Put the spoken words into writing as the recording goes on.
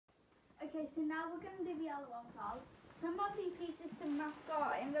Okay, so now we're gonna do the other one, doll. Some of the pieces to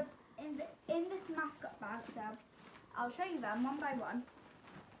mascot in this mascot bag, so I'll show you them one by one.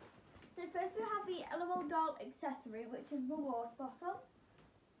 So first we have the LOL doll accessory, which is the water bottle.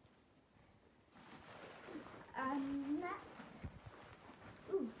 And next,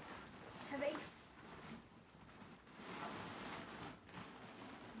 ooh, it's heavy.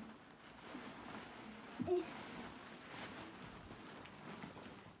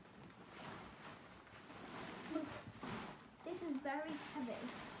 This is very heavy.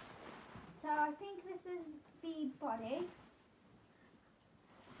 So I think this is the body.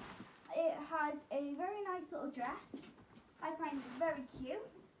 It has a very nice little dress. I find it very cute.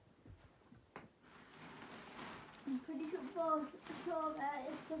 I'm pretty sure there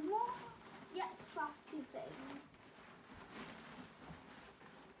is some more yet classy things.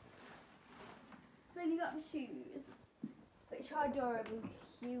 Then you got the shoes, which are adorably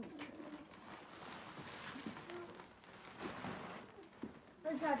cute.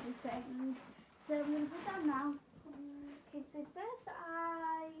 That's everything. So I'm going to put that now. Okay, so first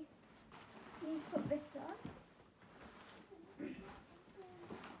I need to put this on.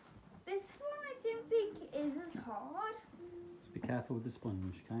 This one I don't think is as hard. Just be careful with the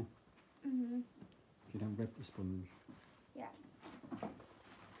sponge, okay? If you don't rip the sponge. Yeah.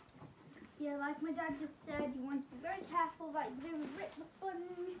 Yeah, like my dad just said, you want to be very careful that you don't rip the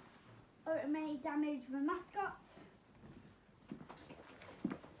sponge or it may damage the mascot.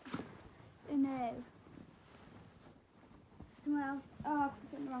 Oh no. Someone else. Oh,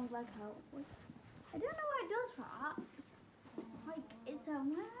 I've put the wrong leg out. I don't know why it does that. Like, it's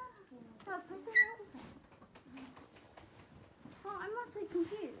somewhere. Oh, I've put it out. Oh, I'm also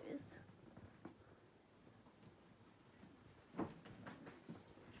confused.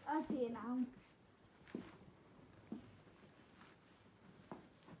 I see it now.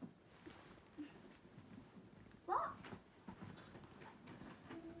 What?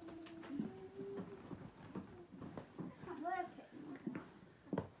 It's not working.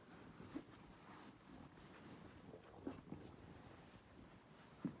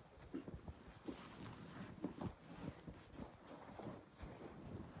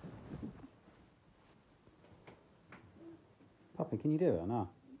 Papa, can you do it or not?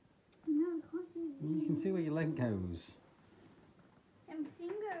 No, I can't do it. You can see where your leg goes. I'm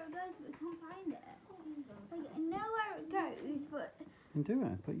seeing where it goes, but I can't find it. Like, I know where it goes, but... You can do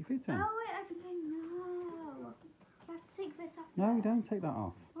it. Put your feet in. Oh, wait, I think I know. You have to take this off. No, you first. don't take that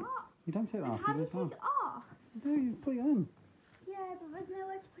off. What? You don't take that And off. how do You you leave it on. take it off? No, you put it on. Yeah, but there's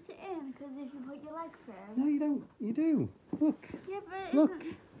nowhere to put it in, because if you put your leg through... No, you don't. You do. Look. Yeah, but it Look.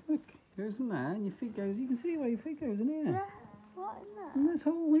 isn't... Look. It goes in there and your feet goes. You can see where your feet goes in here. Yeah. What in there? In this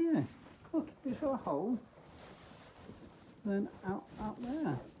hole here. Look, there's a hole. Then out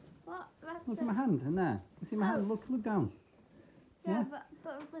there. What? That's Look the... at my hand in there. You see my hand? Look down. Yeah, Yeah? but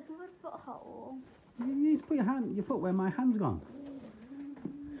I was looking for a foothold. You need to put your foot where my hand's gone.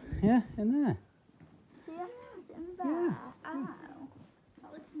 Yeah, in there. So you have to put it in there? Yeah. Ow.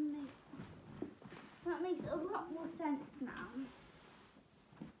 That makes a lot more sense now.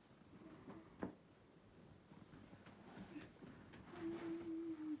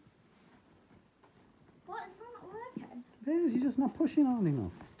 What? It's not working. It is, you're just not pushing hard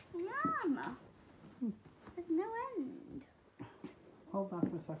enough. I am. There's no end. Hold that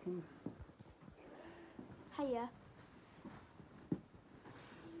for a second. Hiya.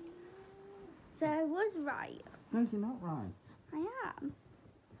 So I was right. No, you're not right. I am.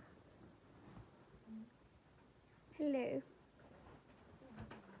 Hello.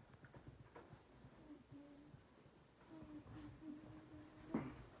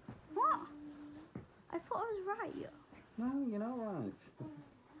 What? I thought I was right. No, you're not right.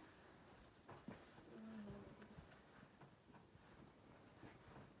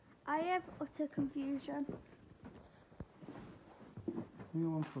 I have utter confusion. Give me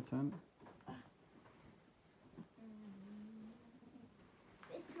 1 foot in.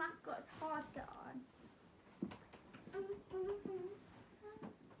 This mascot is hard to get on.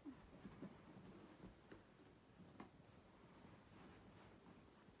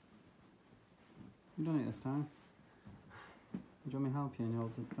 You've done it this time. Do you want me to help you and you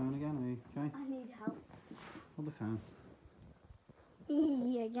hold the phone again? Are you okay? I need help. Hold the phone.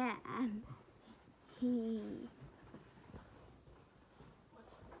 Again.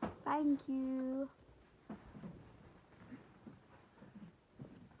 Thank you.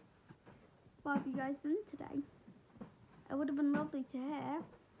 What have you guys done today? It would have been lovely to hear.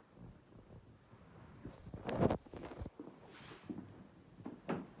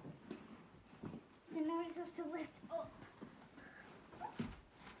 So now we just have to lift up.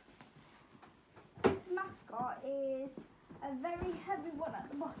 mascot is a very heavy one at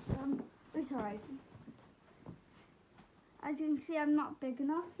the bottom. Oh, sorry. As you can see, I'm not big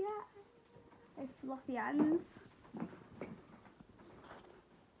enough yet. With fluffy ends.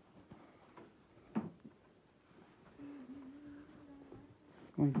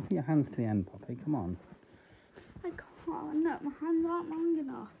 Well, you can put your hands to the end, Poppy. Come on. I can't. No, my hands aren't long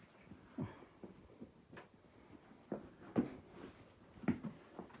enough.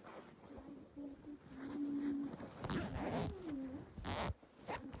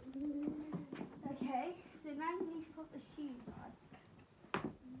 Okay, so now you need to put the shoes on.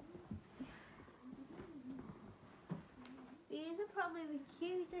 These are probably the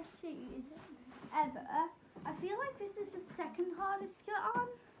cutest shoes ever. I feel like this is the second hardest to get on.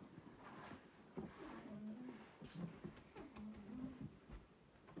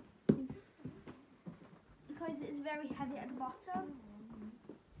 Because it's very heavy at the bottom.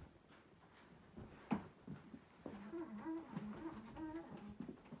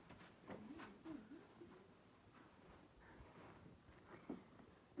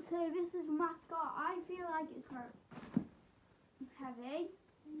 So this is mascot. I feel like it's very heavy.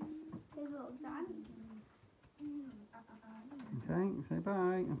 Here's a little dance. Okay, say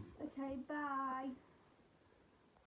bye. Okay, bye.